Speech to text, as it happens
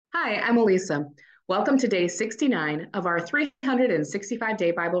Hi, I'm Elisa. Welcome to day 69 of our 365-day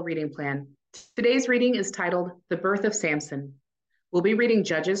Bible reading plan. Today's reading is titled The Birth of Samson. We'll be reading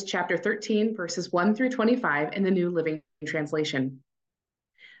Judges chapter 13, verses 1 through 25 in the New Living Translation.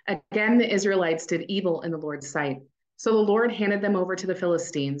 Again, the Israelites did evil in the Lord's sight. So the Lord handed them over to the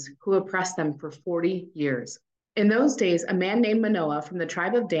Philistines, who oppressed them for 40 years. In those days, a man named Manoah from the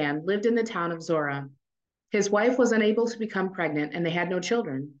tribe of Dan lived in the town of Zorah. His wife was unable to become pregnant, and they had no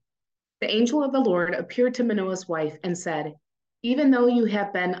children. The angel of the Lord appeared to Manoah's wife and said, "Even though you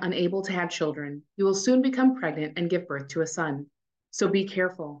have been unable to have children, you will soon become pregnant and give birth to a son. So be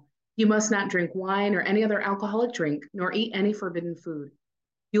careful. You must not drink wine or any other alcoholic drink, nor eat any forbidden food.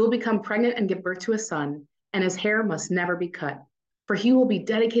 You will become pregnant and give birth to a son, and his hair must never be cut, for he will be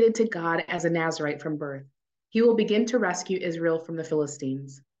dedicated to God as a Nazirite from birth. He will begin to rescue Israel from the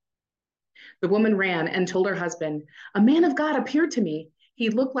Philistines." The woman ran and told her husband, "A man of God appeared to me. He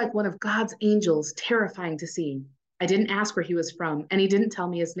looked like one of God's angels, terrifying to see. I didn't ask where he was from, and he didn't tell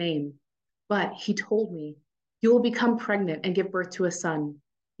me his name. But he told me, 'You will become pregnant and give birth to a son.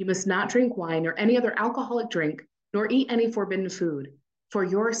 You must not drink wine or any other alcoholic drink, nor eat any forbidden food, for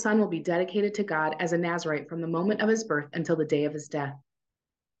your son will be dedicated to God as a Nazirite from the moment of his birth until the day of his death.'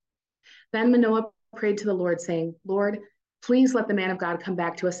 Then Manoah prayed to the Lord, saying, 'Lord, please let the man of God come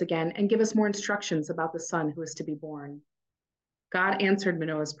back to us again and give us more instructions about the son who is to be born.' God answered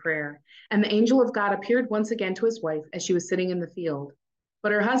Manoah's prayer, and the angel of God appeared once again to his wife as she was sitting in the field.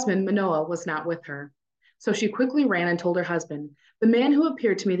 But her husband, Manoah, was not with her. So she quickly ran and told her husband, 'The man who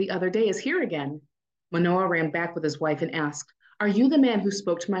appeared to me the other day is here again.' Manoah ran back with his wife and asked, 'Are you the man who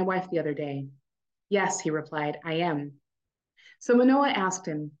spoke to my wife the other day?' 'Yes,' he replied, 'I am.' So Manoah asked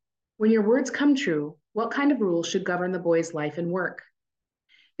him, 'When your words come true, what kind of rules should govern the boy's life and work?'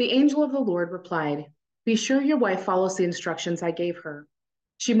 The angel of the Lord replied, 'Be sure your wife follows the instructions I gave her.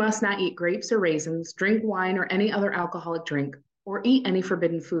 She must not eat grapes or raisins, drink wine or any other alcoholic drink, or eat any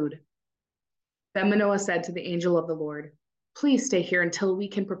forbidden food.' Then Manoah said to the angel of the Lord, 'Please stay here until we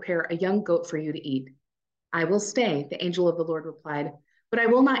can prepare a young goat for you to eat.' 'I will stay,' the angel of the Lord replied, 'but I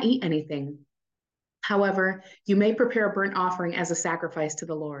will not eat anything. However, you may prepare a burnt offering as a sacrifice to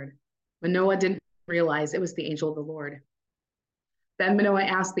the Lord.' Manoah didn't realize it was the angel of the Lord. Then Manoah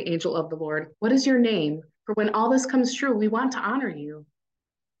asked the angel of the Lord, 'What is your name? For when all this comes true, we want to honor you.'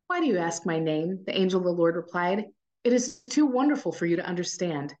 'Why do you ask my name?' the angel of the Lord replied. 'It is too wonderful for you to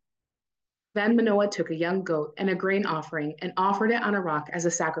understand.' Then Manoah took a young goat and a grain offering and offered it on a rock as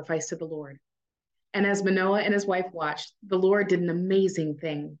a sacrifice to the Lord. And as Manoah and his wife watched, the Lord did an amazing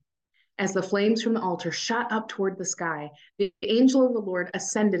thing. As the flames from the altar shot up toward the sky, the angel of the Lord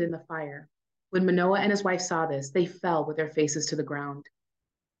ascended in the fire. When Manoah and his wife saw this, they fell with their faces to the ground.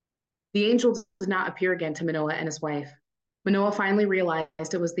 The angel did not appear again to Manoah and his wife. Manoah finally realized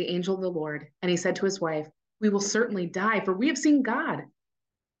it was the angel of the Lord, and he said to his wife, 'We will certainly die, for we have seen God.'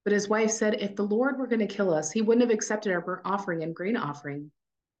 But his wife said, 'If the Lord were going to kill us, he wouldn't have accepted our burnt offering and grain offering.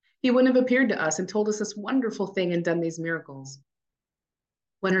 He wouldn't have appeared to us and told us this wonderful thing and done these miracles.'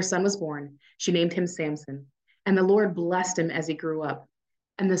 When her son was born, she named him Samson, and the Lord blessed him as he grew up.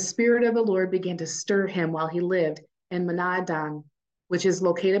 And the Spirit of the Lord began to stir him while he lived in Manahadan, which is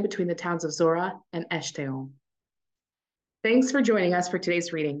located between the towns of Zorah and Eshtaol. Thanks for joining us for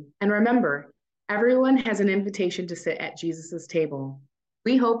today's reading. And remember, everyone has an invitation to sit at Jesus' table.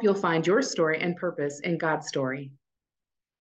 We hope you'll find your story and purpose in God's story.